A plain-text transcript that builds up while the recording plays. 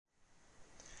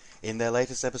In their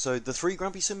latest episode, the three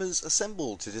Grumpy Simmers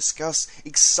assemble to discuss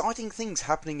exciting things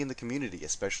happening in the community,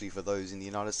 especially for those in the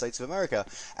United States of America,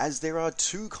 as there are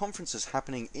two conferences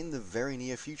happening in the very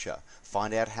near future.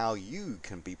 Find out how you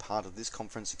can be part of this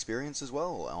conference experience as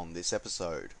well on this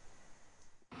episode.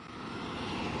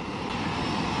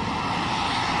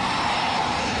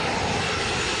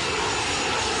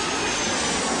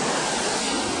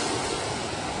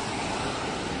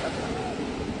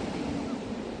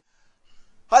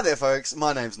 Hi there folks,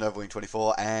 my name's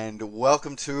NovaWing24 and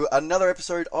welcome to another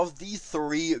episode of the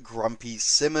Three Grumpy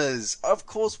Simmers. Of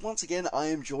course, once again, I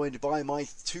am joined by my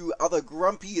two other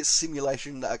grumpy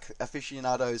simulation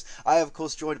aficionados. I am, of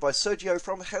course, joined by Sergio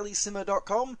from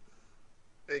HeliSimmer.com.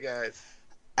 Hey guys.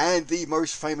 And the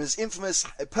most famous, infamous,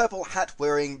 purple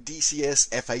hat-wearing DCS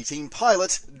F-18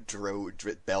 pilot, Drew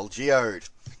Belgeode.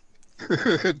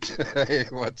 Hey,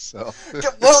 what's up?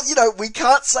 Well, you know, we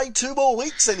can't say 2 more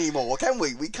weeks anymore, can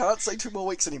we? We can't say 2 more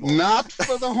weeks anymore. Not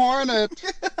for the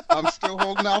Hornet. I'm still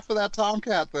holding out for that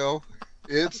Tomcat, though.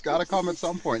 It's got to come at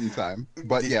some point in time.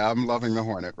 But yeah, I'm loving the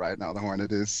Hornet right now. The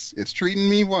Hornet it's treating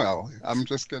me well. I'm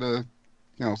just gonna,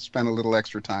 spend a little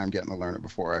extra time getting to learn it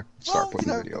before I start putting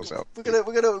videos out. We're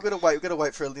gonna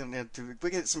wait for a little.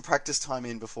 We get some practice time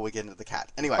in before we get into the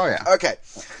cat. Anyway, oh yeah, okay.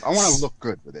 I want to look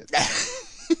good with it.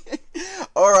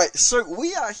 Alright, so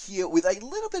we are here with a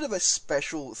little bit of a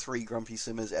special Three Grumpy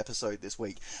Simmers episode this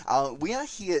week. We are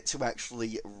here to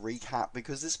actually recap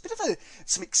because there's a bit of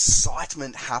some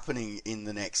excitement happening in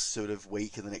the next sort of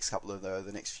week, in the next couple of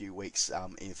the next few weeks,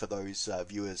 for those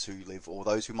viewers who live or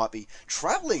those who might be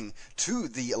traveling to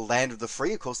the land of the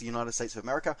free, of course, the United States of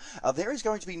America. There is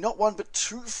going to be not one but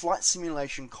 2 flight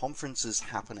simulation conferences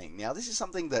happening. Now, this is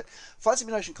something that flight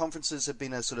simulation conferences have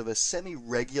been a sort of a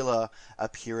semi-regular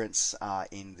appearance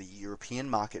in the European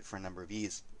market for a number of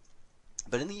years.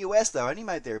 But in the US, they only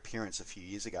made their appearance a few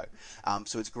years ago.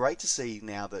 So it's great to see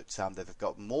now that they've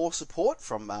got more support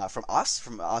from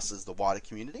us as the wider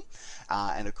community.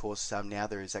 And of course, now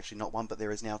there is actually not one, but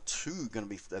there is now 2 going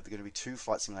to be 2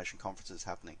 flight simulation conferences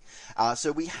happening.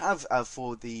 So we have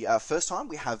for the first time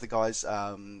we have the guys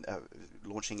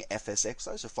launching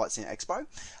FSExpo, so FlightSimCon.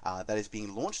 That is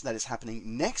being launched, and that is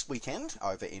happening next weekend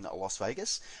over in Las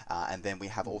Vegas. And then we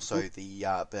have also the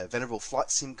venerable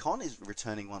FlightSimCon is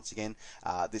returning once again.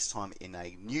 This time in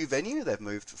a new venue. They've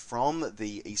moved from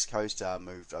the East Coast,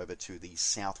 moved over to the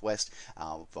Southwest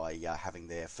by having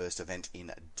their first event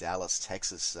in Dallas,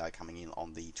 Texas, coming in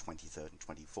on the 23rd and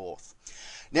 24th.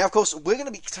 Now, of course, we're going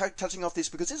to be touching off this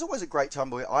because it's always a great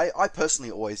time. I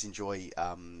personally always enjoy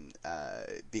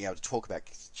being able to talk about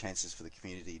chances for the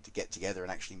community to get together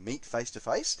and actually meet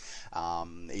face-to-face,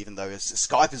 even though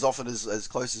Skype is often as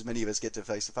close as many of us get to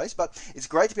face-to-face. But it's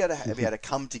great to be able to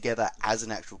come together as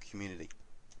an actual community.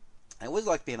 I always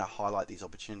like being able to highlight these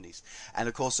opportunities. And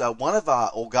of course, one of our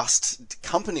august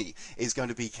company is going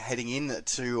to be heading in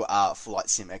to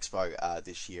FlightSimExpo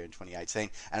this year in 2018.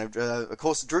 And of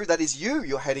course, Drew, that is you.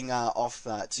 You're heading off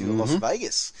to Las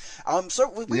Vegas. So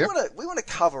we want to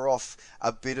cover off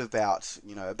a bit about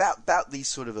these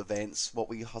sort of events, what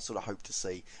we sort of hope to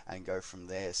see, and go from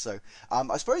there. So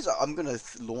I suppose I'm going to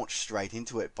launch straight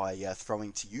into it by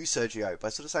throwing to you, Sergio, by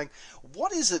sort of saying,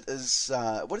 what is it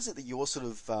that you're sort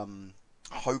of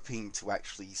hoping to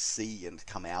actually see and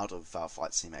come out of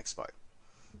FlightSimExpo?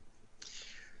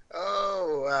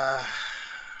 I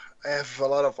have a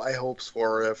lot of high hopes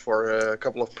for a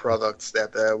couple of products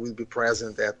that will be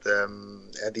present at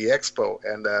the expo.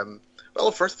 And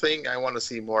well, first thing, I want to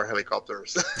see more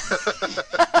helicopters.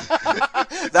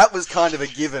 That was kind of a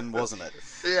given, wasn't it?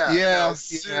 Yeah. Yeah.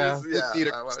 Yeah.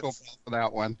 For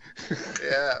that one.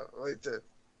 Yeah.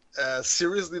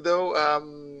 Seriously though,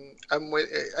 I'm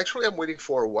waiting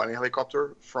for one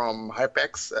helicopter from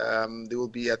Hypex. They will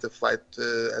be at the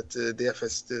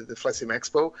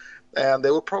FlightSimExpo, and they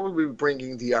will probably be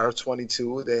bringing the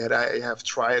R22 that I have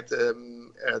tried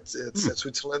at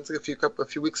Switzerland a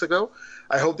few weeks ago.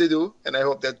 I hope they do, and I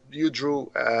hope that you,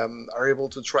 Drew, are able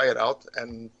to try it out.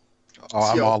 And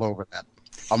I'm all over that.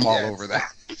 I'm all over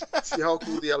that. See how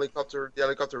cool the helicopter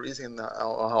is, and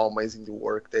how amazing the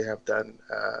work they have done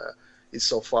is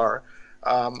so far.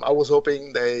 I was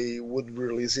hoping they would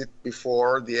release it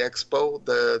before the expo.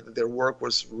 Their work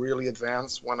was really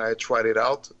advanced when I tried it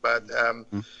out, but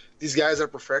these guys are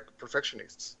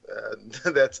perfectionists.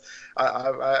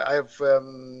 I've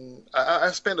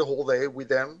spent a whole day with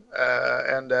them,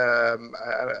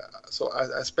 so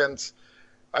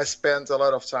I spent a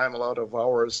lot of time, a lot of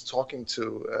hours talking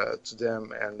to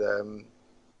them, and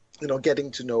getting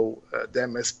to know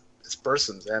them as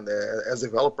persons and as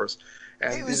developers.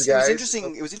 Yeah, And these it was guys,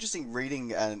 interesting. It was interesting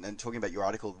reading and talking about your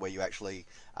article where you actually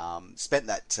spent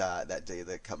that day,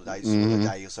 the couple of days or the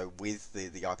day or so with the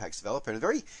IPAX developer, and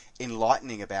very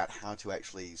enlightening about how to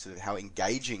actually sort of how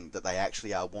engaging that they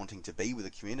actually are wanting to be with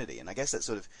the community, and I guess that's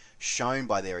sort of shown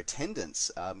by their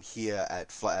attendance here at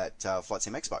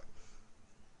FlightSimExpo.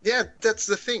 yeah, that's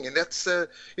the thing, and that's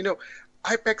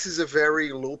IPEX is a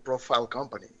very low-profile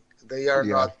company. They are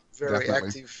Yeah, not very definitely.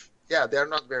 active. Yeah, they're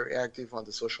not very active on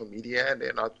the social media, and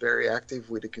they're not very active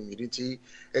with the community,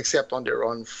 except on their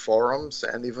own forums.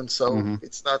 And even so, Hmm.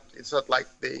 it's not like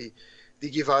they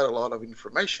give out a lot of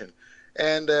information.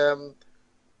 And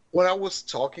when I was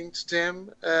talking to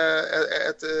them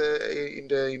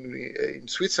in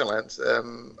Switzerland,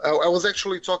 I was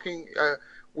actually talking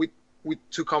with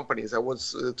two companies. I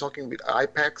was talking with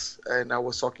IPEX and I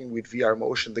was talking with VR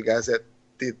Motion, the guys that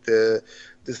did the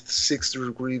 6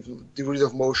 degrees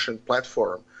of motion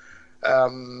platform.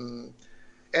 Um,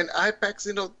 and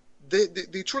IPEX,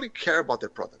 they truly care about their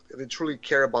product. They truly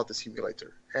care about the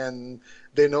simulator, and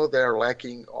they know they're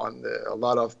lacking on a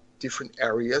lot of different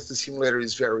areas. The simulator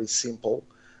is very simple.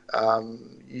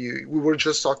 We were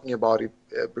just talking about it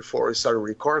before we started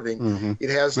recording. Hmm. It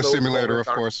has The no simulator, lower of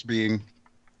course, being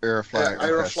Aerofly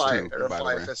FS2, by the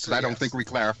way. Aerofly Because FS2, I don't think yes. we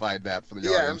clarified that for the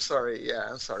Yeah, I'm audience. sorry. Yeah,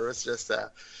 I'm sorry. It's just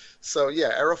so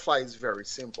yeah, Aerofly is very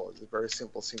simple. It's a very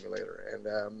simple simulator, and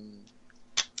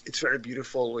it's very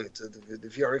beautiful. The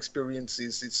VR experience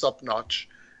is it's top notch.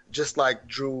 Just like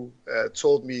Drew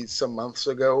told me some months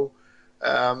ago,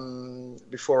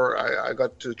 before I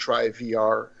got to try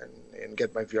VR and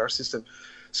get my VR system.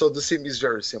 So the sim is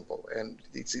very simple, and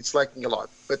it's lacking a lot.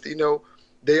 But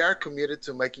they are committed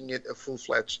to making it a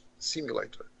full-fledged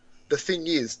simulator. The thing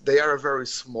is, they are a very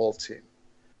small team,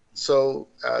 so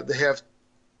they have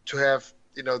to have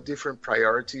different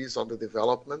priorities on the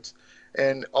development,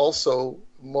 and also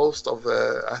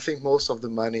I think most of the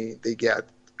money they get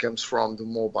comes from the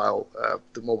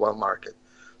mobile market.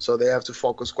 So they have to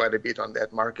focus quite a bit on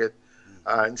that market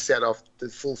instead of the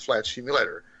full-fledged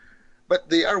simulator. But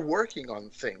they are working on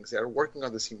things. They are working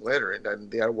on the simulator, and then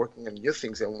they are working on new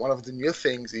things. And one of the new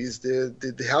things is the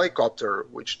helicopter,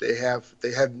 which they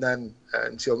had none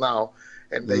until now,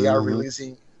 and they are Hmm.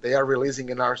 releasing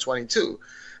an R22.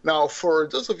 Now, for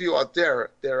those of you out there,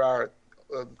 there are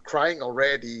crying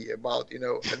already about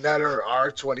another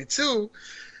R22,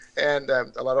 and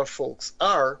a lot of folks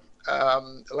are.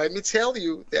 Let me tell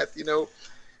you that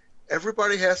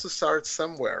everybody has to start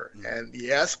somewhere. And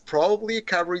yes, probably a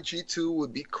Cavalry G2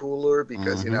 would be cooler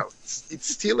because, Hmm. it's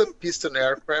still a piston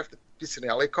aircraft, a piston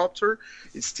helicopter.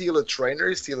 It's still a trainer,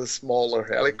 it's still a smaller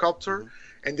helicopter.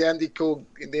 And then they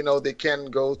can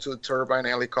go to turbine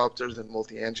helicopters and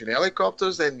multi-engine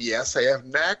helicopters. And yes, I have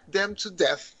nagged them to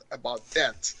death about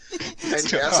that.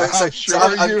 And yes, I'm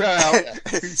sure you have.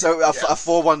 So a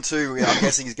 412, I'm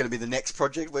guessing, is going to be the next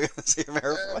project we're going to see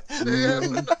America. yeah,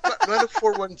 not a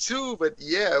 412, but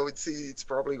yeah, it's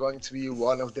probably going to be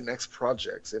one of the next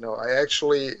projects. I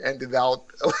actually ended out.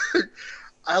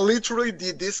 I literally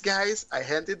did this, guys. I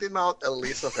handed them out a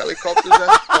list of helicopters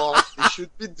I thought they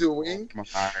should be doing Oh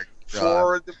my God.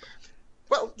 for the.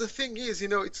 Well, the thing is,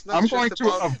 it's not I'm just going to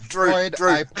about. Drew,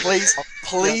 avoid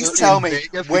please tell me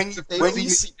Vegas when if they when see you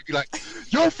me see, to be like,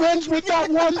 you're friends with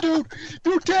that one dude.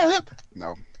 You tell him.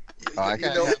 No. Oh, I You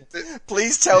can't know, have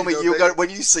please tell me they- when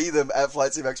you see them at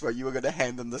Flight Sim Expo, you are going to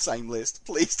hand them the same list.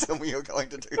 Please tell me you're going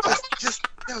to do that. just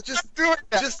do it.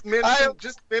 just I am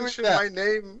mention that. my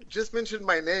name. Just mention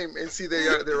my name and see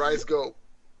their eyes go.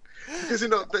 Because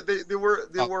they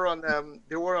were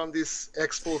on this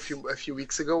expo a few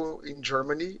weeks ago in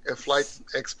Germany, a flight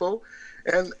expo,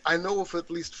 and I know of at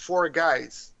least 4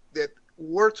 guys that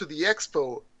were to the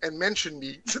expo and mentioned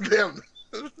me to them.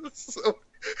 So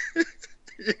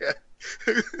yeah,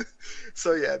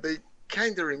 so yeah, they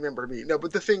kind of remember me. No,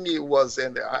 but the thing was,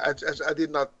 and I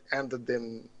did not hand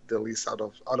them the list out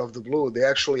of the blue. They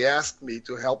actually asked me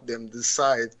to help them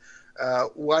decide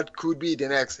what could be the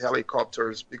next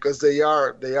helicopters because they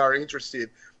are interested.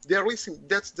 They are listening.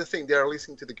 That's the thing. They are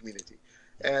listening to the community,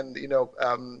 and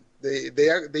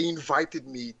they invited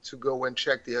me to go and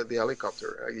check the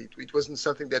helicopter. It wasn't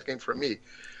something that came from me.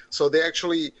 So they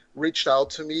actually reached out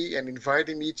to me and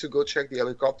invited me to go check the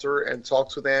helicopter and talk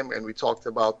to them. And we talked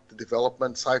about the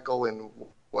development cycle and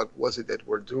what was it that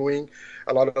we're doing.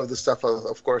 A lot of the stuff,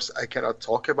 of course, I cannot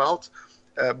talk about.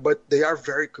 But they are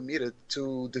very committed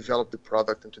to develop the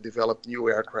product and to develop new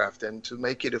aircraft and to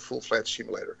make it a full-fledged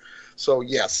simulator. So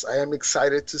yes, I am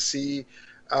excited to see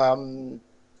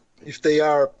if they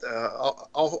are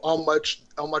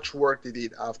how much work they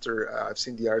did after I've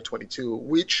seen the R22,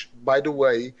 which, by the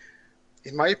way,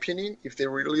 in my opinion, if they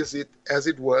release it as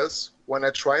it was when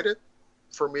I tried it,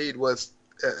 for me it was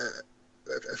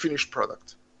a finished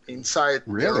product inside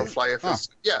the Really? Aerofly Huh. FS.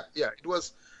 Yeah, yeah, it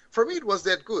was. For me, it was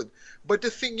that good. But the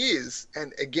thing is,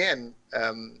 and again,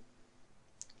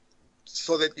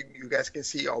 so that you guys can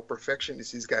see how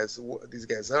perfectionist these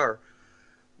guys are.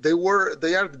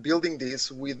 They are building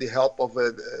this with the help of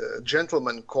a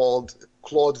gentleman called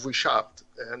Claude Vuchart,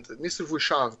 and Mr.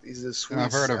 Vuchart is a I've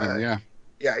Swiss. heard of him. Yeah.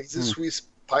 Yeah, he's a Hmm. Swiss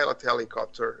pilot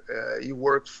helicopter. He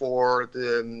worked for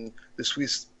the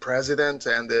Swiss president,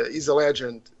 and he's a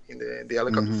legend in the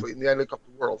helicopter Hmm. in the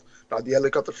helicopter world. Not the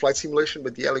helicopter flight simulation,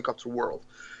 but the helicopter world.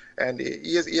 And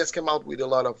he has come out with a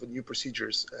lot of new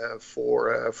procedures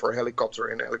for helicopter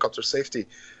and helicopter safety,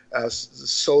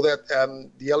 so that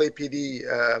the LAPD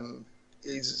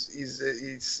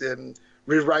is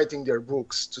rewriting their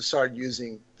books to start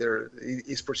using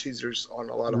his procedures on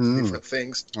a lot of Mm. different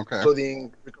things, Okay.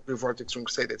 including recovery vortex ring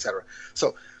state, etc.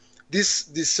 So this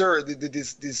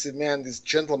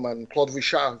gentleman, Claude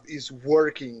Vichard, is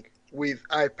working with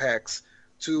IPACs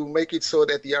to make it so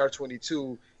that the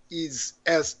R22 is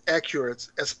as accurate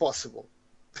as possible.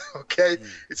 Okay,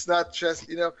 it's not just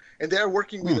and they are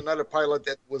working with Hmm. another pilot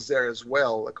that was there as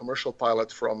well, a commercial pilot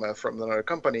from another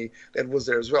company that was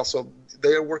there as well. So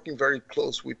they are working very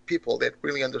close with people that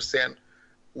really understand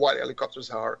what helicopters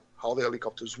are, how the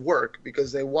helicopters work,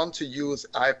 because they want to use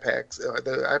IPACs.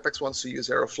 The IPACs wants to use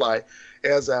Aerofly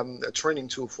as a training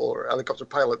tool for helicopter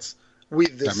pilots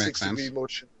with the That makes 6-degree sense.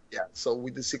 motion. Yeah, so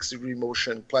with the 6-degree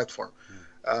motion platform.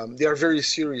 They are very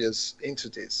serious into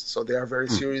this, so they are very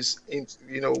Hmm. serious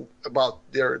about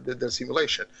their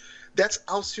simulation. That's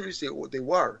how serious they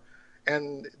were,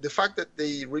 and the fact that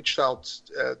they reached out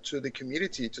to the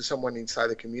community, to someone inside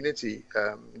the community,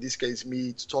 in this case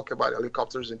me, to talk about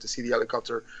helicopters and to see the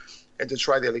helicopter and to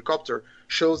try the helicopter,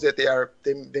 shows that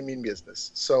they mean business.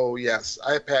 So yes,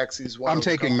 IPAX is one I'm of the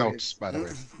taking companies. notes, by the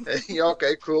way. Yeah,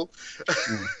 okay, cool.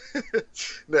 Hmm.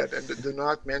 And do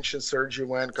not mention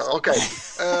Sergio and okay.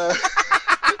 Uh,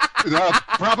 No,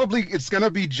 probably it's going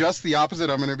to be just the opposite.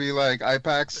 I'm going to be like,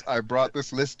 IPAX, I brought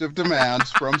this list of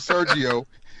demands from Sergio.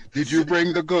 Did you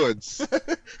bring the goods?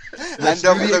 Let's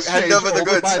do the exchange Hand over the over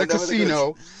goods. by the Hand over the goods.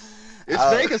 casino. It's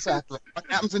Vegas after all. What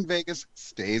happens in Vegas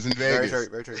stays in Very Vegas. true,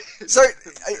 very true. So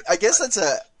I guess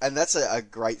that's a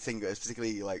great thing,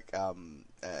 particularly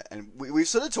and we've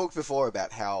sort of talked before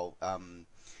about how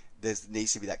there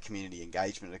needs to be that community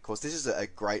engagement. And of course, this is a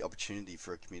great opportunity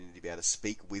for a community to be able to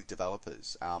speak with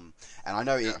developers. And I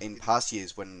know in past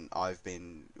years when I've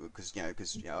been, because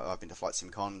I've been to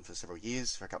FlightSimCon for several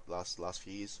years, for a couple last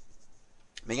few years,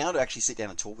 being able to actually sit down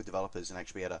and talk with developers and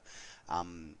actually be able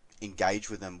to engage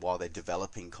with them while they're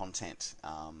developing content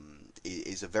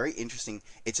is a very interesting.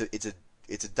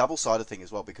 It's a double-sided thing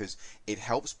as well, because it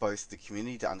helps both the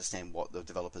community to understand what the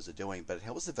developers are doing, but it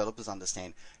helps developers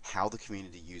understand how the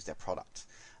community use their product.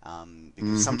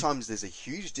 Because sometimes there's a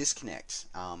huge disconnect,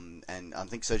 and I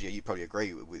think, Sergio, you probably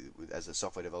agree with as a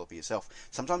software developer yourself,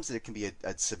 sometimes there can be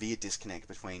a severe disconnect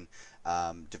between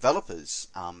developers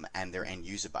and their end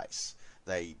user base.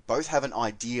 They both have an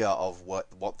idea of what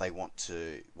they want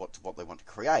to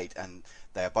create, and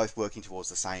they are both working towards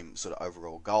the same sort of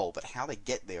overall goal. But how they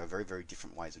get there are very, very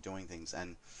different ways of doing things.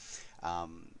 And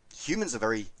humans are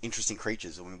very interesting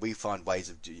creatures. I mean, we find ways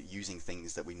of using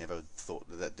things that we never thought,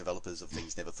 that developers of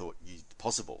things never thought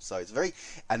possible. So it's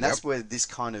and that's where this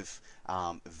kind of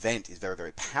event is very,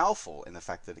 very powerful, in the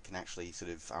fact that it can actually sort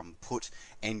of put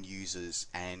end users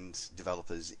and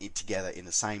developers together in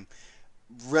the same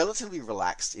relatively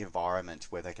relaxed environment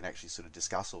where they can actually sort of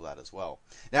discuss all that as well.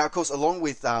 Now, of course, along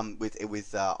with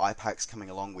IPACs coming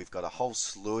along, we've got a whole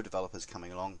slew of developers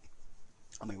coming along.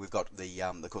 I mean, we've got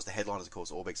of course, the headliners, of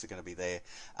course, Orbix are going to be there.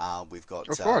 We've got,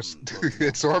 Of course,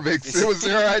 it's Orbix. It was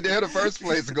their idea in the first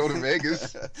place to go to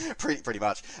Vegas. pretty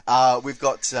much. We've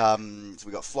got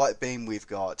Flightbeam, we've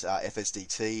got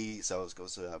FSDT. So of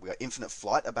course, we've got Infinite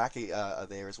Flight are back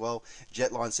there as well.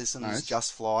 Jetline Systems, Nice.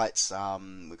 Just Flight.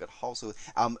 We've got a whole sort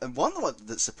of, and one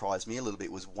that surprised me a little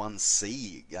bit was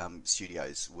 1C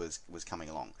Studios was coming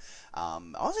along. I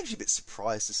was actually a bit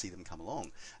surprised to see them come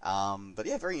along. But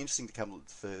yeah, very interesting to come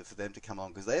for them to come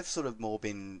along, because they've sort of more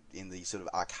been in the sort of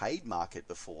arcade market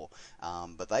before,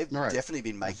 but they've definitely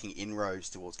been making inroads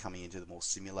towards coming into the more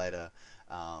simulator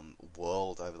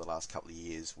world over the last couple of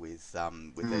years with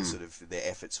their sort of their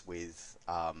efforts with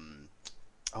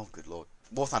oh good lord,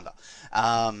 War Thunder.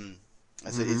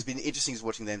 So it's been interesting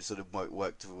watching them sort of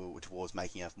work towards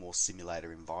making a more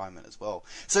simulator environment as well.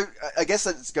 So I guess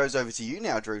that goes over to you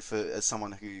now, Drew, as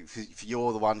someone who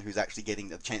you're the one who's actually getting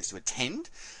the chance to attend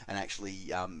and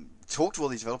actually talk to all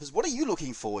these developers. What are you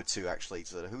looking forward to actually?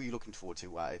 Who are you looking forward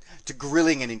to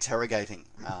grilling and interrogating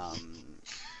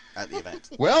at the event?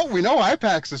 Well, we know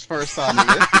IPAX is first on the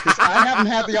list because I haven't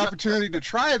had the opportunity to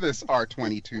try this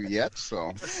R22 yet.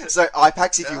 So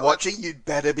IPAX, if you're watching, you'd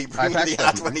better be bringing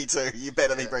IPAX the R22. You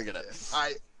better be bringing it.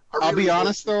 I'll be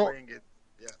honest though,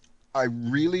 I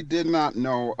really did not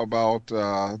know about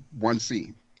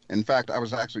 1C. In fact, I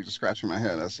was actually just scratching my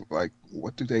head. I was like,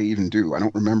 what do they even do? I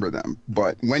don't remember them.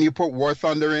 But when you put War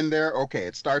Thunder in there, okay,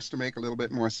 it starts to make a little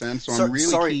bit more sense. So I'm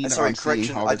really keen on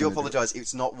correction. How I do apologize.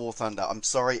 It's not War Thunder. I'm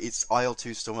sorry. It's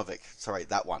IL-2 Stormovik. Sorry,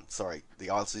 that one. Sorry, the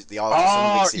IL-2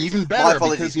 Stormovik series. Even better. My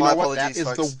apologies. Because you know what? That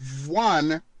folks. is the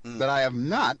one that I have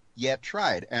not yet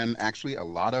tried. And actually, a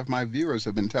lot of my viewers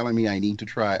have been telling me I need to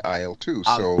try IL-2.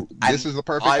 So this is the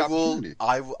perfect opportunity.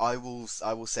 I will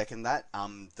second that.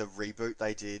 The reboot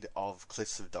they did of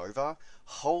Cliffs of Dover.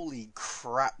 Holy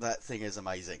crap, that thing is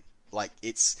amazing. Like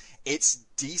it's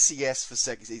DCS for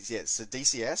second. So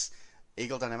DCS,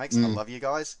 Eagle Dynamics. I love you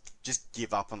guys. Just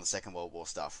give up on the Second World War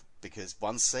stuff because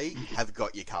 1C have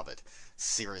got you covered.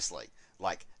 Seriously.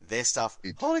 Like, their stuff,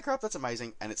 holy crap, that's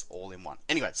amazing, and it's all in one.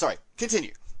 Anyway, sorry,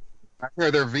 continue. I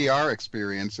hear their VR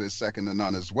experience is second to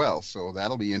none as well, so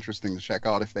that'll be interesting to check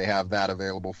out if they have that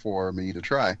available for me to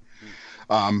try.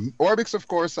 Orbix, of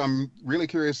course, I'm really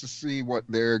curious to see what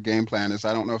their game plan is.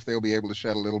 I don't know if they'll be able to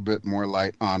shed a little bit more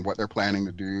light on what they're planning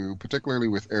to do, particularly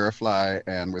with Airfly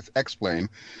and with X-Plane.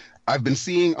 I've been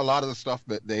seeing a lot of the stuff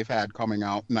that they've had coming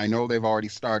out, and I know they've already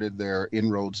started their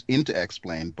inroads into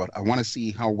X-Plane, but I want to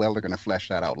see how well they're going to flesh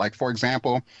that out. Like, for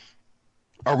example,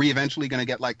 are we eventually going to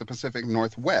get like the Pacific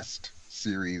Northwest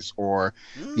series or,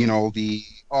 you know, the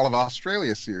All of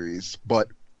Australia series, but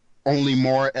only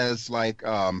more as like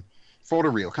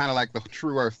photoreal, kind of like the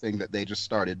True Earth thing that they just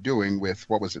started doing with,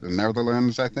 what was it, the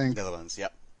Netherlands, I think? Netherlands,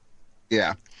 yep.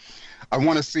 Yeah. I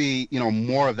want to see, you know,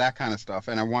 more of that kind of stuff,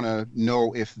 and I want to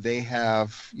know if they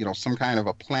have, you know, some kind of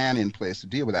a plan in place to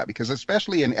deal with that, because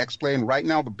especially in X-Plane right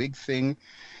now, the big thing,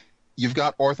 you've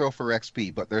got Ortho for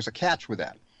XP, but there's a catch with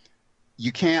that.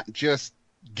 You can't just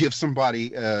give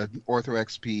somebody an Ortho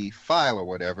XP file or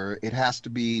whatever. It has to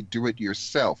be do it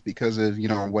yourself because of, you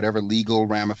know, whatever legal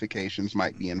ramifications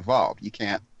might be involved. You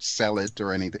can't sell it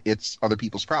or anything. It's other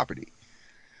people's property.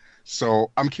 So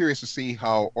I'm curious to see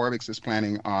how Orbix is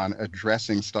planning on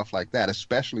addressing stuff like that,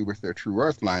 especially with their True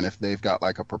Earth line, if they've got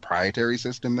like a proprietary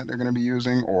system that they're going to be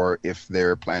using, or if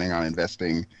they're planning on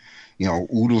investing, you know,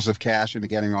 oodles of cash into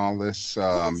getting all this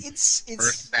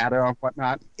Earth data and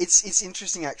whatnot. It's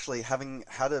interesting actually, having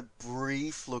had a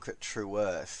brief look at True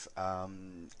Earth.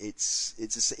 It's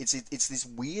this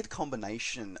weird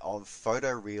combination of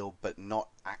photoreal but not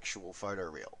actual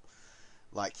photoreal.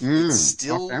 Like it's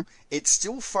still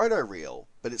photoreal,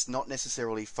 but it's not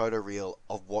necessarily photoreal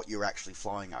of what you're actually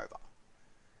flying over.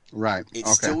 Right. It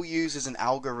still uses an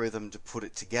algorithm to put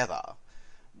it together,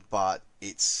 but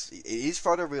it is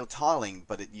photoreal tiling,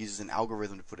 but it uses an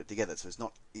algorithm to put it together. So it's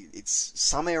not. It's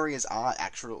some areas are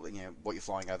actual. You know, what you're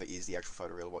flying over is the actual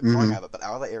photoreal of what you're flying over, but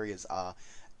other areas are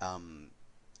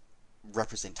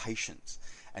representations.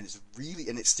 And it's really,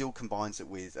 and it still combines it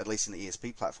with, at least in the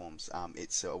ESP platforms,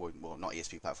 it's, well, not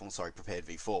ESP platforms, sorry, Prepared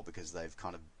V4, because they've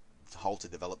kind of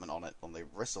halted development on it on the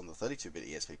rest on the 32-bit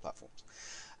ESP platforms.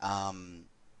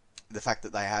 The fact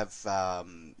that they have,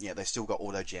 they've still got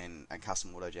autogen and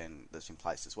custom autogen that's in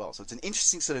place as well. So it's an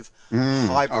interesting sort of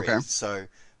hybrid. Okay. So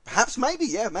perhaps,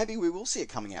 maybe we will see it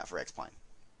coming out for X-Plane.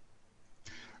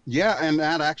 Yeah, and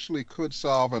that actually could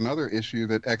solve another issue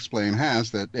that X-Plane has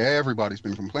that everybody's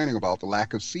been complaining about, the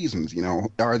lack of seasons. You know,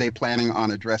 are they planning on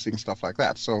addressing stuff like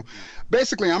that? So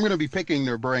basically, I'm going to be picking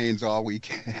their brains all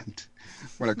weekend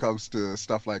when it comes to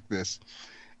stuff like this.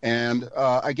 And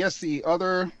I guess the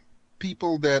other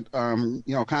people that, kind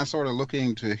of sort of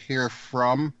looking to hear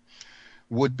from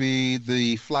would be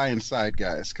the Fly Inside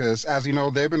guys, because as you know,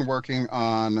 they've been working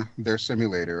on their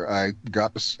simulator. I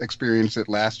got to experience it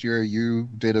last year. You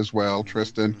did as well,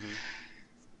 Tristan.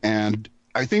 And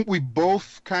I think we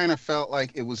both kind of felt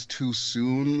like it was too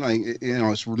soon. Like, you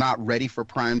know, it's not ready for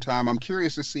prime time. I'm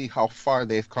curious to see how far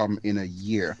they've come in a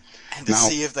year. And to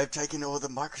see if they've taken all the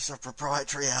Microsoft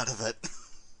proprietary out of it.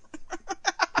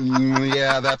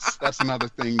 Yeah, that's another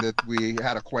thing that we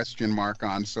had a question mark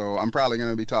on. So I'm probably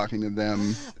going to be talking to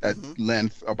them at Hmm.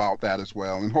 length about that as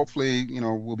well, and hopefully,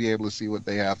 we'll be able to see what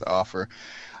they have to offer.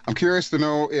 I'm curious to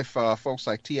know if folks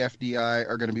like TFDI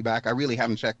are going to be back. I really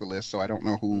haven't checked the list, so I don't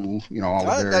know Mm. who, all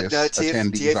the No, various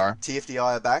attendees are.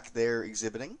 TFDI are back. They're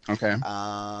exhibiting. Okay.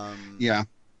 Um, Yeah.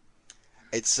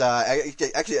 It's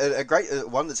actually a great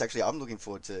one that's actually I'm looking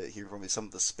forward to hearing from is some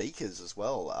of the speakers as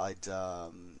well. I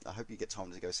hope you get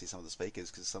time to go see some of the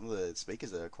speakers because some of the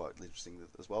speakers are quite interesting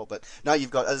as well. But no,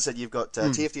 you've got, as I said, you've got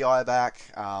TFDI are back.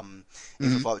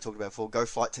 Infoflight we talked about before. Go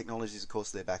Flight Technologies, of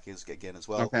course, they're back again as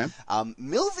well. Okay.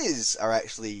 Milviz are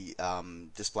actually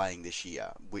displaying this year,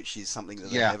 which is something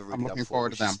that they've never really I'm done looking before.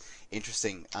 forward to them.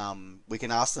 Interesting. We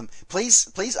can ask them.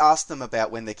 Please ask them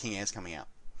about when their King Air's coming out.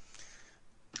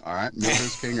 All right,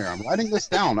 Miller's King Air. I'm writing this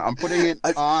down. I'm putting it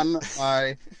on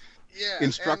my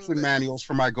instruction manuals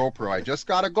for my GoPro. I just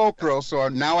got a GoPro, so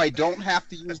now I don't have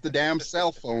to use the damn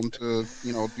cell phone to,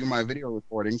 do my video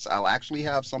recordings. I'll actually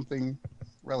have something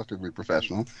relatively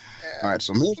professional. All right,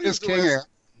 so Miller's King Air.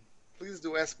 Please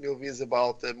do ask Milviz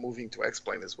about moving to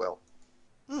X-Plane as well.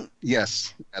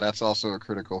 Yes, that's also a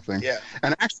critical thing. Yeah.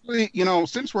 And actually,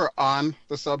 since we're on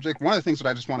the subject, one of the things that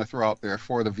I just want to throw out there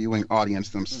for the viewing audience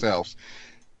themselves,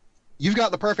 you've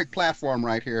got the perfect platform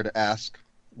right here to ask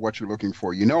what you're looking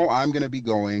for. I'm going to be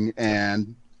going,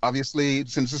 and obviously,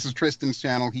 since this is Tristan's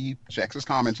channel, he checks his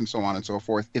comments and so on and so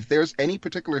forth. If there's any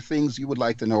particular things you would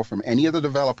like to know from any of the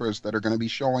developers that are going to be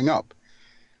showing up,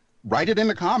 write it in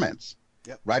the comments.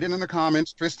 Yep. Write it in the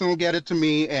comments. Tristan will get it to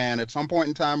me, and at some point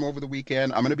in time over the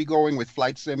weekend, I'm going to be going with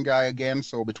Flight Sim Guy again,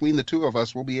 so between the two of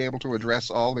us, we'll be able to address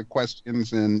all the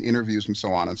questions and interviews and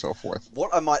so on and so forth.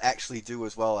 What I might actually do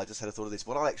as well, I just had a thought of this,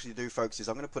 what I'll actually do, folks, is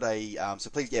I'm going to put so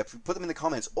please, put them in the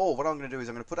comments, or what I'm going to do is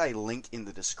I'm going to put a link in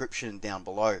the description down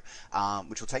below,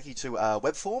 which will take you to a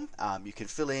web form. You can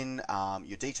fill in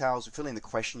your details, fill in the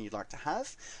question you'd like to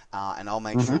have, and I'll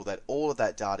make sure that all of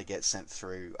that data gets sent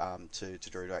through to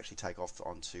Drew to actually take off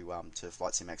onto to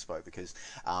FlightSimExpo because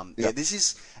this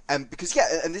is and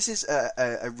this is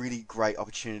a really great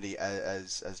opportunity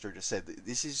as Drew just said.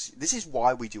 This is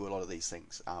why we do a lot of these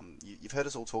things. You've heard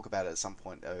us all talk about it at some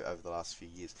point over the last few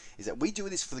years. Is that we do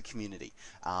this for the community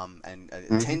and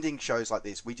attending shows like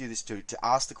this. We do this to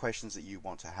ask the questions that you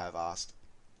want to have asked,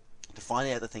 to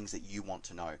find out the things that you want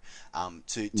to know,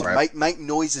 to make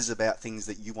noises about things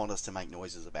that you want us to make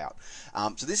noises about.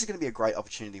 So this is going to be a great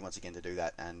opportunity once again to do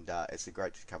that, and it's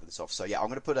great to cover this off. So I'm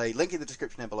going to put a link in the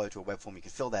description down below to a web form. You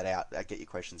can fill that out, get your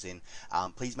questions in.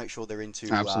 Please make sure they're into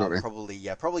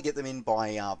probably get them in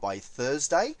by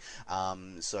Thursday.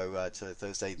 To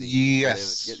Thursday.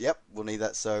 We'll need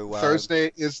that. So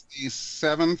Thursday is the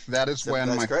 7th. That is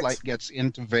when my flight gets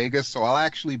into Vegas. So I'll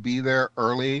actually be there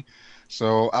early.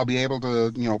 So I'll be able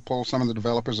to, pull some of the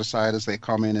developers aside as they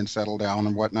come in and settle down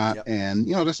and whatnot, and,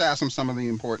 just ask them some of the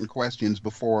important questions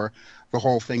before the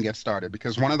whole thing gets started.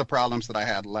 Because one of the problems that I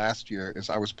had last year is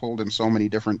I was pulled in so many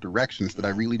different directions that I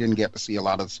really didn't get to see a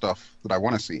lot of the stuff that I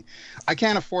want to see. I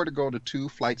can't afford to go to 2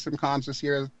 FlightSimCons this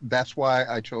year. That's why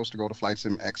I chose to go to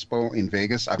FlightSimExpo in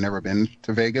Vegas. I've never been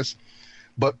to Vegas.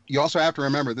 But you also have to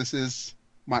remember, this is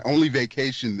my only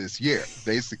vacation this year,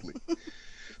 basically.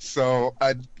 So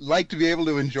I'd like to be able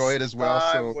to enjoy it as well.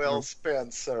 Time well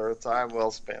spent, sir. Time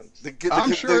well spent.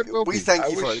 I'm sure it will be. We thank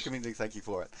you for it. The community thank you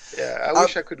for it. Yeah, I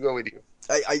wish I could go with you.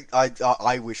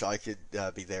 I wish I could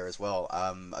be there as well.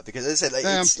 Because as I said,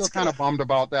 I'm still kind of bummed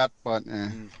about that, but.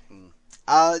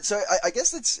 So I guess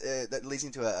that leads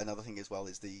into another thing as well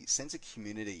is the sense of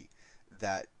community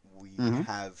that we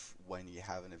have when you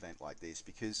have an event like this,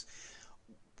 because.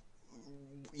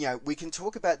 We can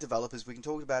talk about developers, we can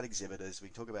talk about exhibitors, we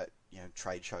can talk about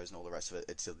trade shows and all the rest of it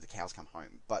until the cows come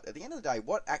home. But at the end of the day,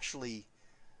 what actually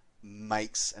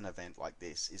makes an event like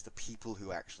this is the people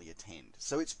who actually attend.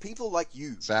 So it's people like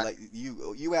you, like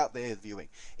you out there viewing.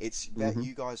 It's about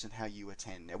you guys and how you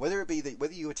attend. Now, whether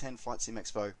you attend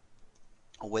FlightSimExpo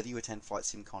or whether you attend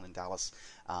FlightSimCon in Dallas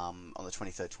on the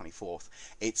 23rd, 24th,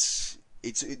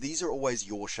 these are always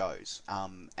your shows,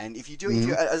 and if you do,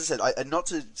 as I said, not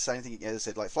to say anything, as I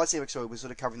said, like FlightSimExpo, we're sort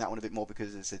of covering that one a bit more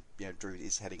because, as I said, Drew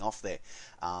is heading off there,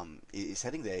 is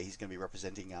heading there. He's going to be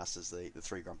representing us as the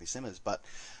 3 Grumpy Simmers. But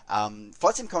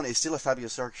FlightSimCon is still a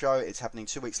fabulous show. It's happening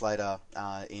 2 weeks later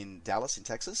in Dallas, in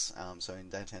Texas, so in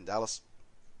downtown Dallas.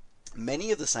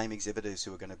 many of the same exhibitors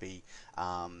who are going to be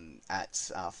at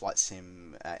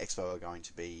FlightSimExpo are going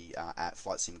to be at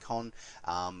FlightSimCon,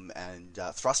 and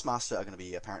Thrustmaster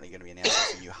are apparently going to be announcing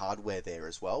some new hardware there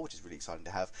as well, which is really exciting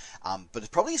to have. But it's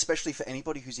probably especially for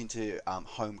anybody who's into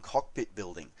home cockpit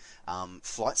building.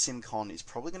 FlightSimCon is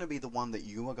probably going to be the one that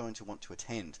you are going to want to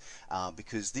attend,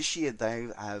 because this year they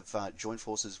have joined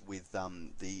forces with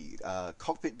the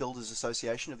Cockpit Builders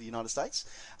Association of the United States,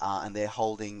 and they're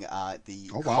holding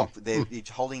they're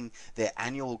holding their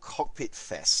annual Cockpit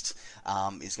Fest.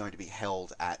 Is going to be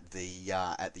held at the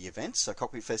event. So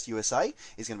Cockpit Fest USA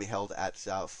is going to be held at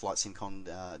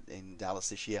FlightSimCon in Dallas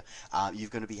this year. You're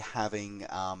going to be having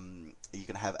you're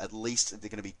going to have at least, there are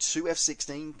going to be 2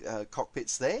 F-16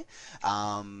 cockpits there.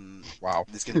 Wow.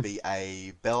 There's going to be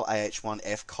a Bell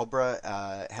AH-1F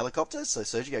Cobra helicopter. So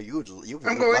Sergio, you would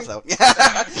I'm love going.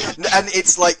 that one. And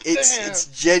it's like it's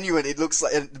genuine. It looks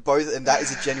like and that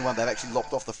is a genuine one. They've actually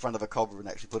lopped off the front of a Cobra and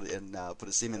actually put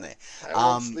a sim in there. I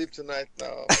won't sleep tonight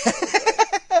now.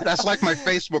 That's like my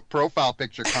Facebook profile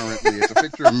picture currently. It's a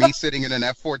picture of me sitting in an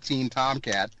F-14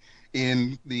 Tomcat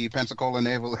in the Pensacola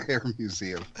Naval Air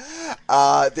Museum.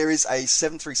 There is a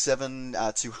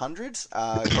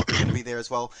 737-200 going to be there as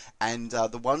well, and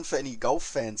the one for any golf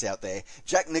fans out there,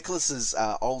 Jack Nicklaus's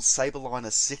old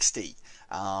Saberliner 60.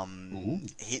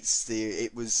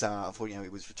 It was unfortunately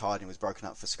it was retired and was broken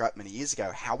up for scrap many years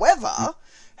ago. However,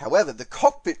 the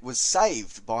cockpit was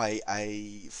saved by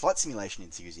a flight simulation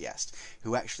enthusiast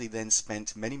who actually then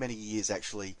spent many years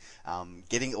actually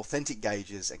getting authentic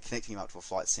gauges and connecting them up to a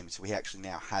flight sim. So he actually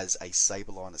now has a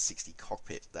Saberliner 60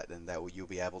 cockpit that you'll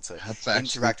be able to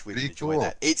interact with and enjoy.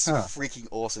 That it's freaking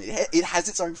awesome. It has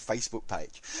its own Facebook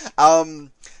page.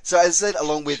 So as I said,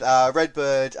 along with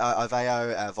Redbird,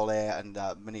 Iveo, Volair, and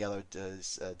many other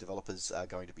developers are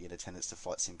going to be in attendance to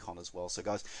FlightSimCon as well. So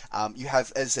guys, you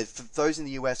have, as I said, for those in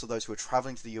the US or those who are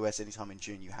traveling to the US anytime in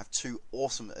June, you have 2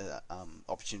 awesome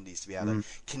opportunities to be able to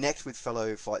connect with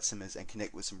fellow flight simmers and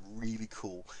connect with some really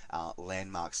cool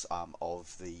landmarks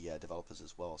of the developers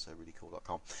as well. So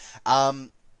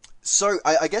reallycool.com. So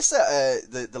I guess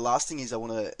the last thing is I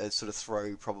want to sort of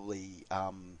throw probably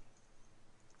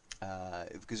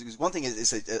because one thing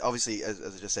is obviously, as I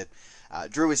just said,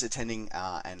 Drew is attending,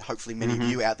 and hopefully many of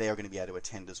you out there are going to be able to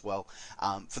attend as well.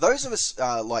 For those of us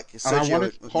like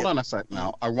Sergio, hold on a second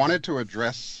now. I wanted to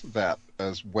address that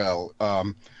as well.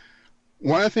 One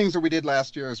of the things that we did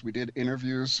last year is we did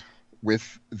interviews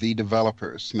with the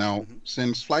developers. Now,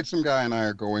 since Flight Sim Guy and I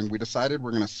are going, we decided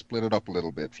we're going to split it up a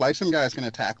little bit. Flight Sim Guy is going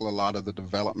to tackle a lot of the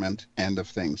development end of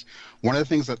things. One of the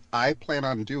things that I plan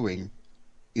on doing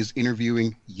is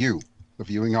interviewing you, the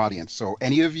viewing audience. So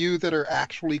any of you that are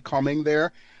actually coming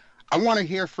there, I want to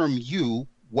hear from you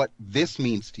what this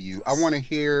means to you. I want to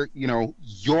hear,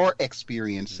 your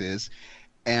experiences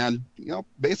and,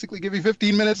 basically give you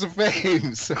 15 minutes of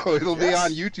fame. So it'll be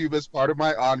on YouTube as part of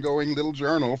my ongoing little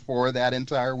journal for that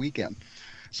entire weekend.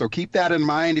 So keep that in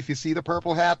mind. If you see the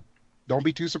purple hat, don't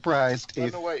be too surprised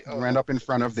if you end up in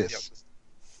front of this.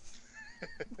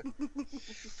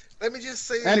 Let me just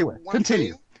say one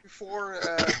continue. Thing before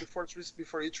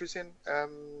Idrisin. I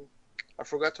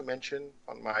forgot to mention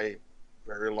on my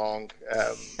very long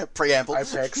preamble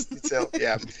text itself.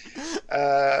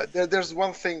 There's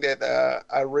one thing that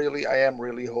I am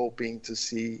really hoping to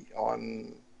see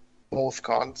on both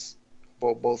cons,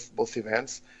 both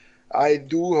events. I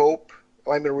do hope.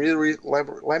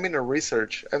 Laminar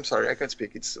Research. I'm sorry, I can't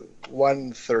speak. It's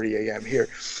 1:30 a.m. here.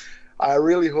 I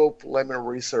really hope Laminar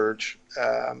Research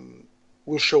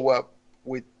will show up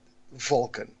with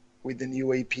Vulkan, with the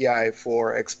new API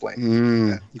for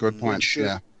X-Plane. Good point.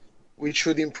 Which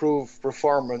should improve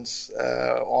performance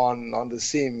on the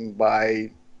sim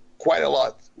by quite a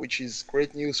lot, which is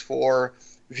great news for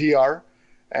VR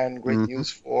and great news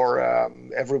for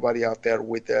everybody out there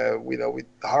with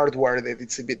hardware that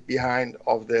it's a bit behind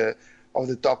of the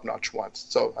top-notch ones.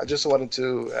 So I just wanted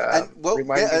to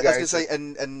remind you guys. I was going to say,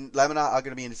 and Laminar are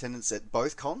going to be in attendance at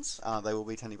both cons. They will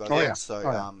be attending both cons, so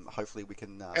hopefully we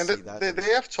can see that.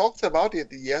 They have talked about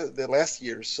it the last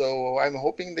year, so I'm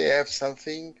hoping they have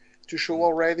something to show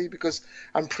already, because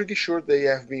I'm pretty sure they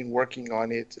have been working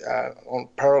on it on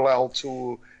parallel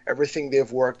to everything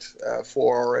they've worked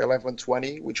for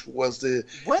 1120, which was the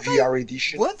VR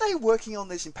edition. Weren't they working on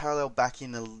this in parallel back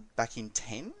in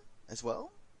 10 as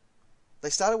well? They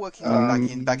started working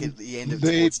on back at the end of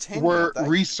towards 10. They were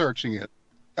researching it.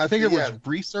 I think it was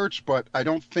research, but I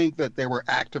don't think that they were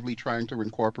actively trying to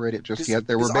incorporate it just yet.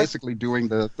 They were basically doing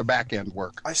the back end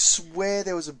work. I swear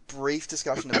there was a brief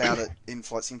discussion about it in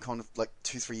FlightSimCon like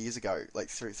 2-3 years ago, like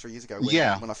three years ago.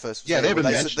 When I first they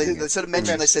sort of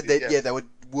mentioned. They said that they were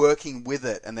working with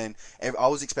it, and then I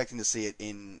was expecting to see it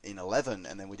in 11,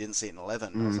 and then we didn't see it in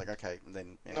 11. I was like, okay, and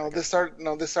then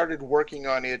they started working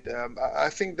on it. I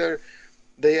think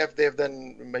they have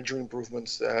done major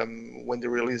improvements when they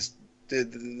released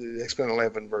the X-Men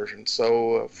 11 version.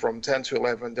 So from 10 to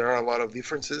 11, there are a lot of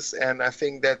differences, and I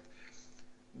think that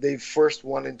they first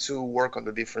wanted to work on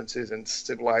the differences and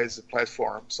stabilize the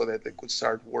platform so that they could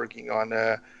start working on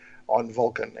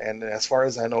Vulcan. And as far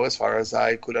as I know, as far as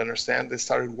I could understand, they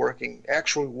started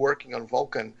actually working on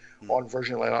Vulcan on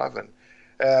version 11.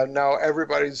 Now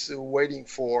everybody's waiting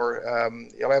for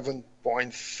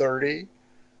 11.30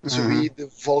 to be the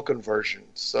Vulcan version.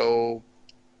 So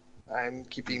I'm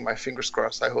keeping my fingers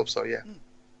crossed. I hope so, yeah.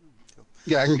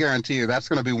 Yeah, I can guarantee you that's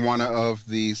going to be one of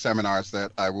the seminars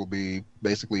that I will be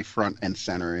basically front and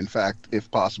center. In fact, if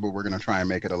possible, we're going to try and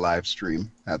make it a live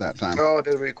stream at that time. Oh,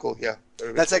 that'd be cool, yeah.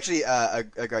 That's actually a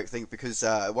great thing, because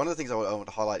one of the things I want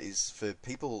to highlight is for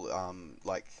people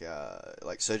like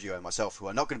Sergio and myself who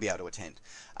are not going to be able to attend.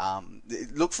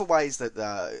 Look for ways that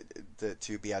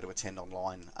to be able to attend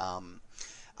online.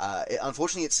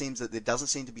 Unfortunately, it seems that there doesn't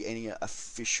seem to be any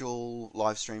official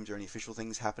live streams or any official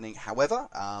things happening. However,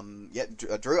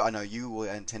 Drew, I know you were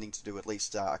intending to do at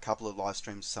least a couple of live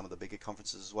streams to some of the bigger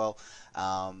conferences as well.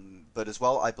 But as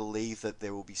well, I believe that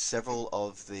there will be several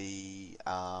of the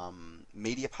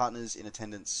media partners in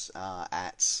attendance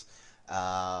at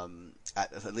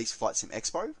least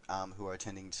FlightSimExpo, who are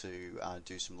attending to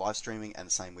do some live streaming, and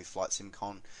the same with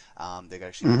FlightSimCon. They're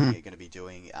actually going to be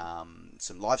doing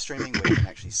some live streaming where you can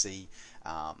actually see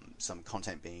some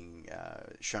content being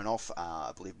shown off.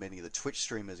 I believe many of the Twitch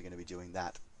streamers are going to be doing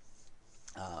that.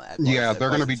 They're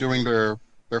going to be doing their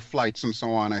flights and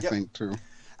so on, I think, too.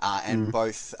 And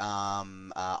both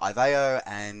Iveo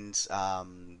and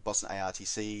Boston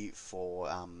ARTC for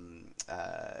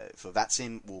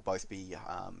VATSIM will both be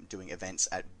doing events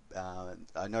at.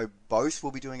 I know both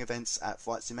will be doing events at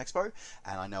FlightSimExpo,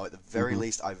 and I know at the very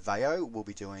least Iveo will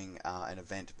be doing an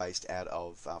event based out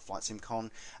of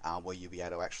FlightSimCon, where you'll be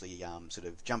able to actually sort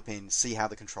of jump in, see how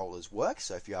the controllers work.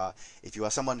 So if you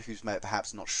are someone who's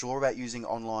perhaps not sure about using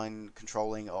online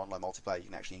controlling or online multiplayer, you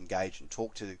can actually engage and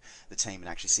talk to the team and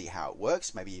actually see how it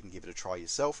works. Maybe even give it a try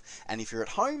yourself. And if you're at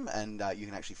home, and you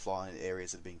can actually fly in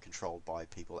areas that are being controlled by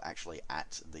people actually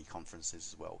at the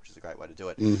conferences as well, which is a great way to do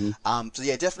it. So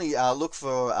yeah, definitely look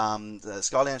for the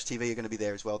Sky Lounge TV are going to be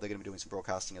there as well. They're going to be doing some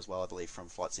broadcasting as well, I believe, from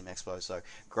FlightSimExpo. So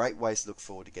great ways to look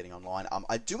forward to getting online.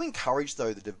 I do encourage,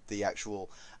 though, the actual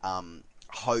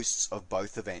hosts of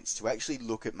both events to actually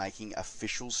look at making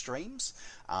official streams,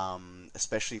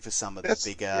 especially for some of the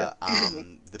bigger.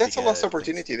 That's a lost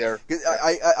opportunity there.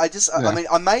 I mean,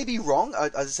 I may be wrong.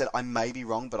 As I said, I may be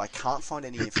wrong, but I can't find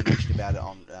any information about it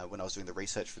on when I was doing the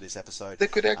research for this episode. They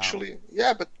could actually,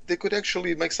 but they could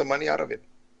actually make some money out of it.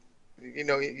 You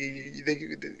know,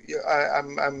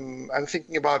 I'm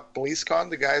thinking about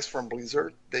BlizzCon. The guys from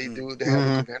Blizzard, they have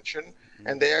a convention,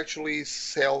 and they actually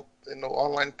sell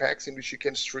online packs in which you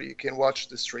can watch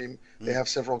the stream. They have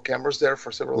several cameras there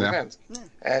for several events,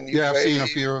 and I've seen a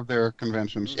few of their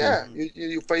conventions. Yeah,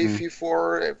 you pay a fee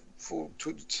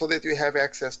so that you have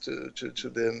access to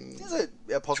them. There's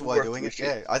a possible way of doing it.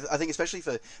 Yeah, I think especially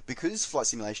because flight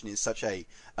simulation is such a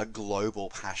global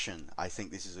passion. I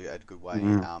think this is a good way,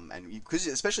 and because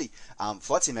especially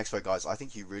FlightSimExpo guys, I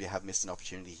think you really have missed an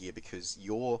opportunity here, because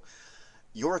your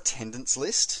attendance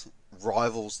list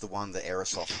rivals the one that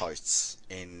Aerosoft hosts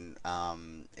in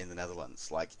the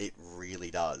Netherlands. Like, it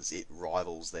really does. It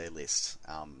rivals their list.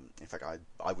 In fact,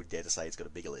 I would dare to say it's got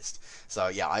a bigger list. So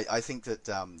yeah, I think that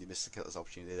you missed this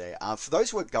opportunity there. For those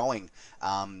who are going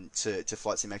to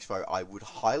FlightSimExpo, I would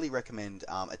highly recommend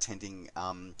attending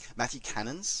Matthew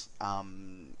Cannon's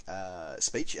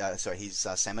speech. His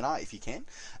seminar, if you can.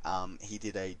 He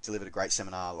delivered a great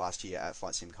seminar last year at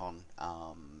FlightSimCon.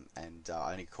 And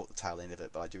I only caught the tail end of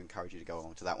it, but I do encourage you to go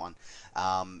along to that one.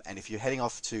 And if you're heading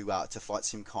off to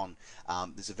FlightSimCon,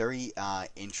 there's a very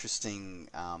interesting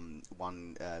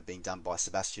one being done by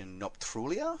Sebastian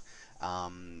Noptrulia,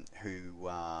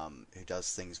 who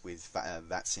does things with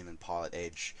VATSIM and Pilot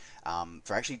Edge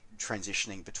for actually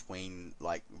transitioning between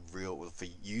for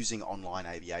using online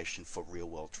aviation for real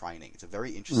world training. It's a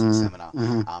very interesting seminar.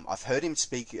 I've heard him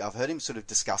speak. I've heard him sort of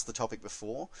discuss the topic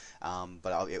before,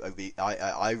 but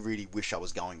I really wish I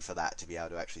was going for that to be able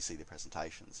to actually see the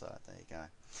presentation. So there you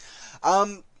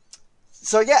go.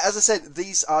 So yeah, as I said,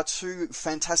 these are two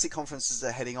fantastic conferences that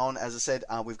are heading on. As I said,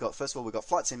 first of all we've got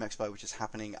FlightSimExpo, which is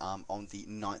happening on the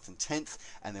 9th and 10th,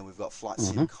 and then we've got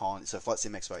FlightSimCon. So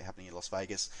FlightSimExpo happening in Las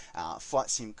Vegas.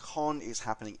 FlightSimCon is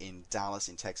happening in Dallas,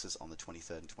 in Texas, on the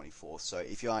 23rd and 24th. So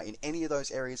if you are in any of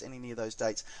those areas, any of those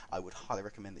dates, I would highly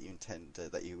recommend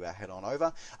that you head on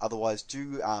over. Otherwise,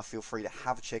 do feel free to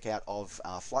have a check out of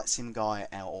Flight Sim Guy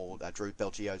or Drew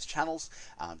Belgio's channels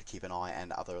to keep an eye,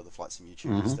 and other of the Flight Sim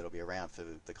YouTubers that'll be around for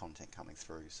the content coming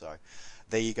through. So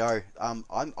there you go.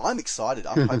 I'm excited.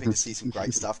 I'm hoping to see some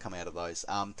great stuff come out of those.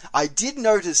 I did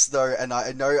notice though, and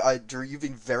I know Drew, you've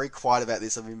been very quiet about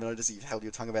this. I've been noticing you've held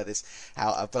your tongue about this.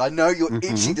 But I know you're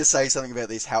itching to say something about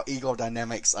this. How Eagle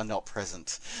Dynamics are not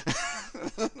present.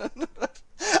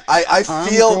 I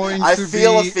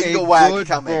feel a finger wag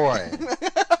coming. Boy.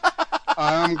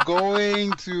 I'm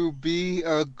going to be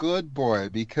a good boy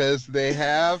because they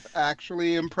have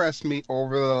actually impressed me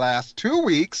over the last 2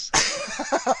 weeks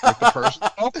with the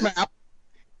personal map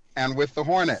and with the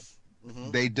Hornet.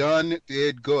 They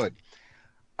did good.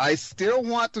 I still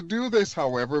want to do this,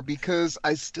 however, because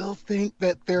I still think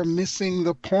that they're missing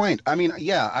the point. I mean,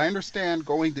 yeah, I understand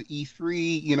going to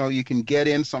E3, you can get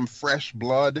in some fresh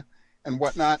blood and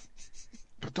whatnot,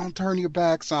 but don't turn your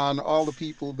backs on all the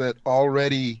people that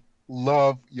already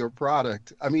love your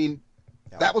product. I mean,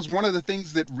 that was one of the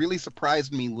things that really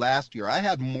surprised me last year. I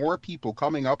had more people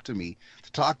coming up to me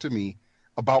to talk to me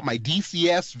about my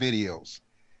DCS videos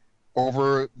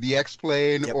over the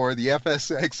X-Plane or the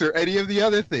FSX or any of the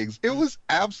other things. It was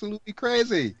absolutely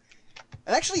crazy.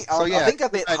 And actually, I think I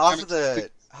bet half of the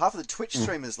Twitch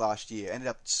streamers last year ended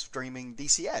up streaming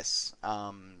DCS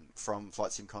from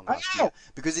FlightSimCon last year,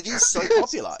 because it is so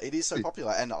popular. It is so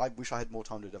popular, and I wish I had more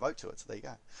time to devote to it. So there you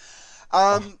go.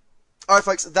 All right,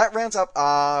 folks, that rounds up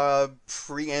our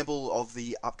preamble of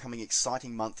the upcoming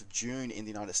exciting month of June in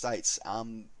the United States.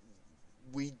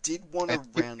 We did want to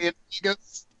round...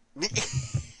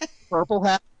 Purple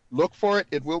hat, look for it.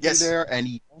 It will be there. And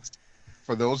yes,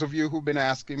 for those of you who've been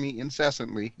asking me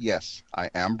incessantly, yes, I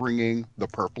am bringing the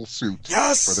purple suit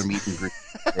for the meet and greet.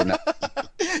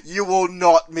 You will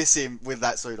not miss him with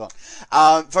that suit on.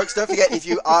 Folks, don't forget, if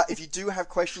you do have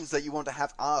questions that you want to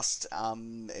have asked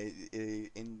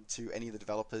into any of the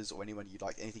developers or anything you'd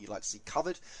like to see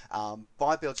covered,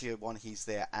 by Belgio1, he's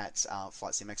there at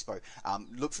FlightSimExpo.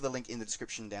 Look for the link in the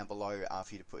description down below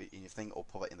for you to put it in your thing, or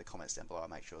pop it in the comments down below. I'll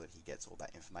make sure that he gets all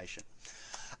that information.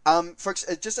 Folks,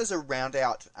 just as a round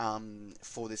out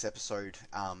for this episode,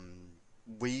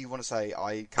 we want to say,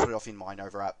 I cut it off in my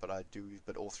Nova app, but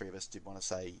all three of us did want to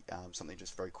say something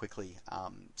just very quickly.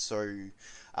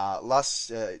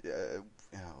 Last it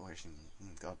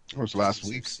was last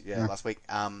week. Yeah, last week.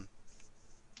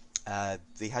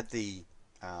 They had the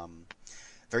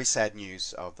very sad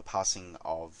news of the passing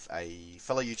of a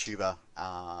fellow YouTuber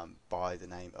by the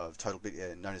name of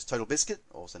known as Total Biscuit,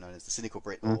 also known as the Cynical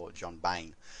Brit, or John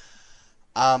Bain.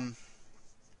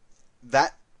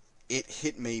 That it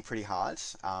hit me pretty hard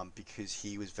because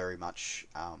he was very much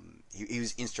he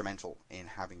was instrumental in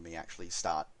having me actually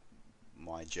start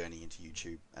my journey into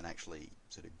YouTube and actually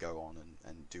sort of go on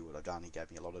and do what I've done. He gave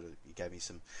me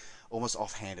some almost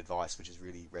offhand advice, which has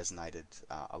really resonated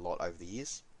a lot over the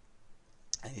years.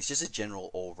 And he's just a general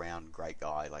all-round great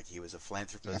guy. Like, he was a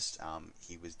philanthropist.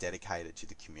 He was dedicated to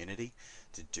the community,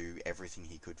 to do everything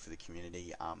he could for the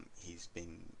community. He'd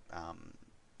been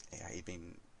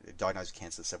diagnosed with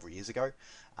cancer several years ago,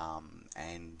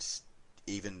 and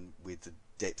even with the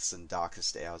depths and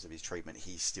darkest hours of his treatment,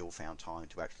 he still found time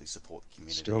to actually support the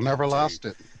community. Still never lost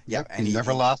it. Yeah, and he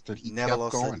never lost it. He never kept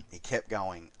lost going. it. He kept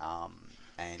going,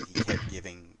 and he kept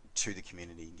giving to the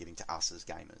community and giving to us as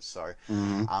gamers. So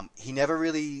he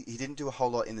didn't do a whole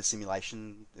lot in the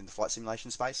flight simulation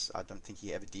space. I don't think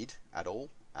he ever did at all.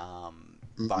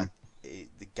 But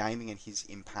the gaming and his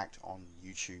impact on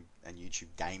YouTube and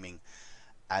YouTube gaming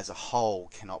as a whole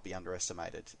cannot be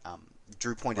underestimated.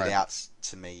 Drew pointed out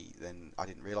to me, then I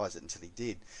didn't realize it until he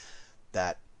did,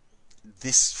 that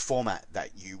this format that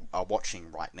you are watching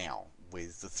right now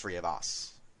with the three of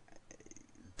us,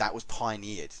 that was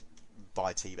pioneered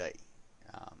by TV.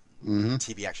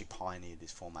 TV actually pioneered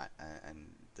this format,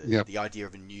 and the idea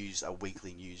of a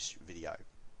weekly news video,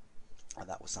 and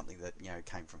that was something that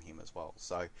came from him as well.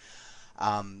 So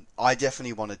I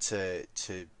definitely wanted to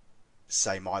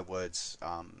say my words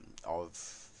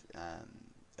of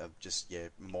just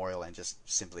memorial and just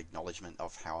simple acknowledgement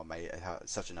of how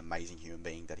such an amazing human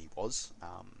being that he was,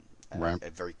 a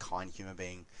very kind human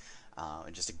being,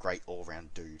 and just a great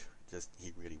all-round dude.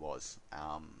 He really was,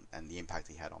 and the impact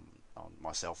he had on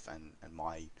myself and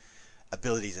my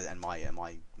abilities and my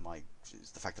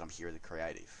the fact that I'm here as a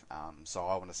creative. So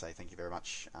I want to say thank you very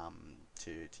much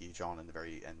to you, John,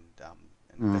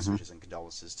 and best wishes and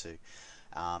condolences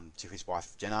to his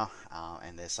wife Jenna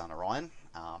and their son Orion,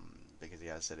 because as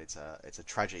I said,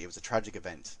 it was a tragic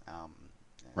event.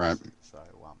 Right. So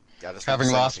yeah,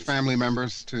 having lost family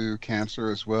members to cancer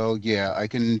as well, yeah, I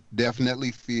can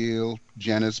definitely feel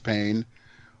Jenna's pain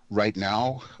right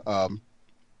now.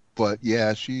 But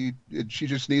yeah, she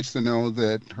just needs to know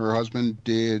that her husband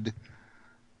did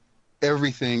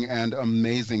everything and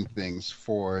amazing things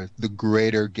for the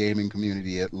greater gaming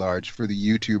community at large, for the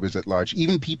YouTubers at large.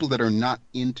 Even people that are not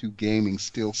into gaming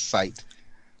still cite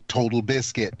Total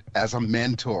Biscuit as a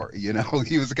mentor. You know,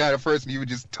 he was the kind of person he would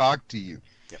just talk to you.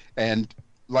 Yep. And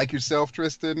like yourself,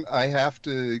 Tristan, I have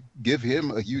to give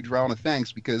him a huge round of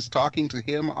thanks, because talking to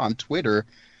him on Twitter,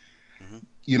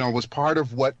 you know, was part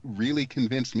of what really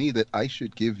convinced me that I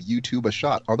should give YouTube a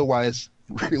shot. Otherwise,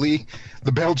 really,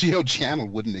 the Belgio channel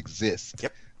wouldn't exist.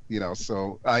 Yep. You know,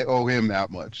 so I owe him that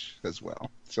much as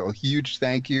well. So huge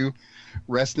thank you.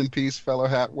 Rest in peace, fellow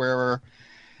hat wearer.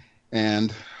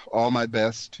 And all my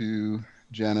best to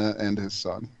Jenna and his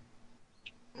son.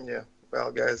 Yeah.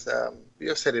 Well, guys, you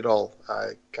have said it all.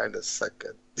 I kind of suck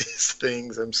at these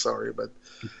things. I'm sorry, but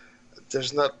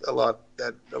there's not a lot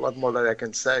more that I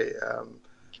can say.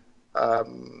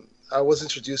 I was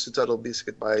introduced to Total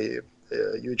Biscuit by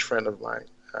a huge friend of mine,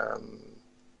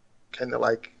 kind of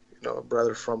like, you know, a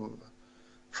brother from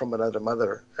another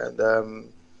mother, and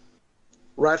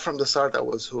right from the start, I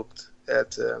was hooked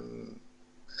at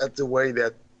the way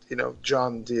that, you know,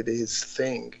 John did his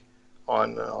thing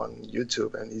on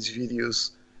YouTube, and his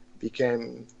videos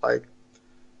became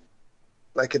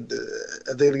like a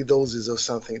daily doses of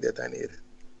something that I needed.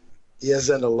 He has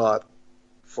done a lot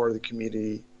for the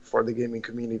community, for the gaming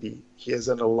community. He has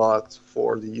done a lot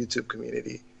for the YouTube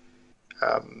community.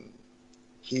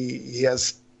 He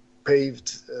has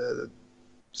paved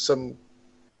some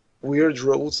weird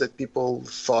roads that people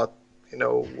thought, you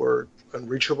know, were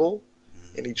unreachable,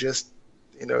 and he just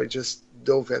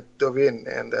dove in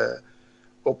and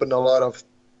opened a lot of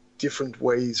different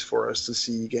ways for us to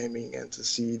see gaming and to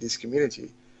see this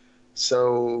community.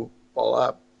 So all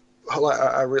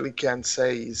I really can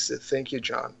say is thank you,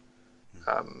 John.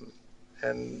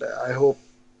 And I hope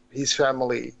his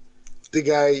family, the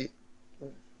guy,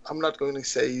 I'm not going to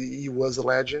say he was a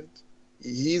legend.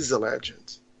 He is a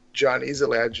legend. John is a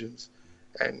legend,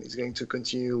 and he's going to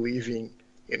continue living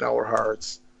in our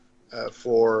hearts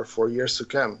for years to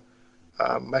come.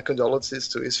 My condolences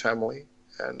to his family,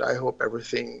 and I hope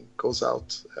everything goes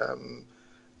out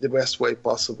the best way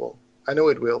possible. I know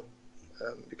it will,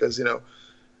 because, you know,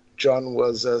 John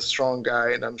was a strong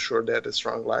guy, and I'm sure that a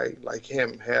strong guy like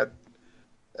him had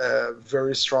a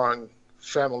very strong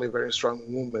family, very strong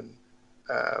woman,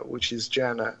 which is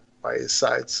Jana by his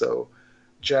side. So,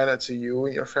 Jana, to you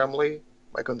and your family,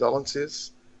 my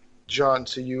condolences. John,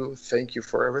 to you, thank you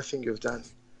for everything you've done.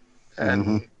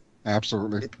 And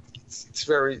absolutely, it's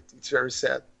very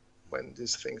sad when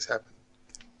these things happen,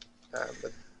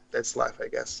 but that's life, I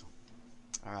guess.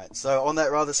 All right. So on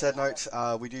that rather sad note,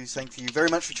 we do thank you very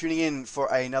much for tuning in for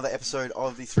another episode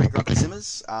of the Three Grumpy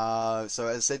Simmers. So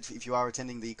as I said, if you are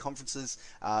attending the conferences,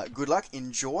 good luck,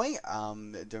 enjoy.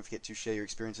 Don't forget to share your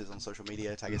experiences on social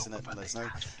media, tag us in it, and let us know.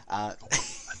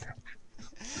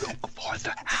 Look for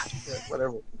the hat.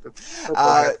 Whatever.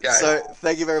 So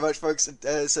thank you very much, folks.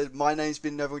 So my name's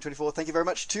been Nova24. Thank you very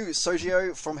much to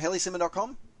Sogio from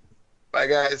helisimmer.com. Bye,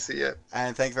 guys. See ya.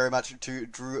 And thank you very much to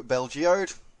Drew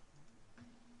Belgiode.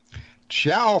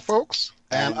 Ciao, folks.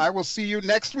 And I will see you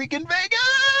next week in Vegas.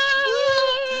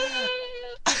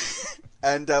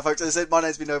 And folks, as I said, my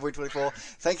name's been Nova24.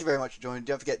 Thank you very much for joining.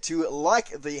 Don't forget to like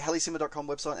the helisimmer.com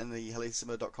website and the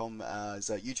helisimmer.com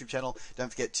YouTube channel. Don't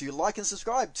forget to like and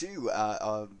subscribe to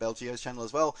Belgio's channel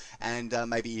as well, and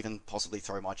maybe even possibly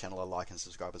throw my channel a like and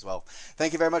subscribe as well.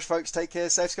 Thank you very much, folks. Take care.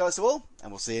 Safe skies to all,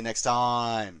 and we'll see you next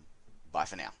time. Bye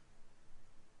for now.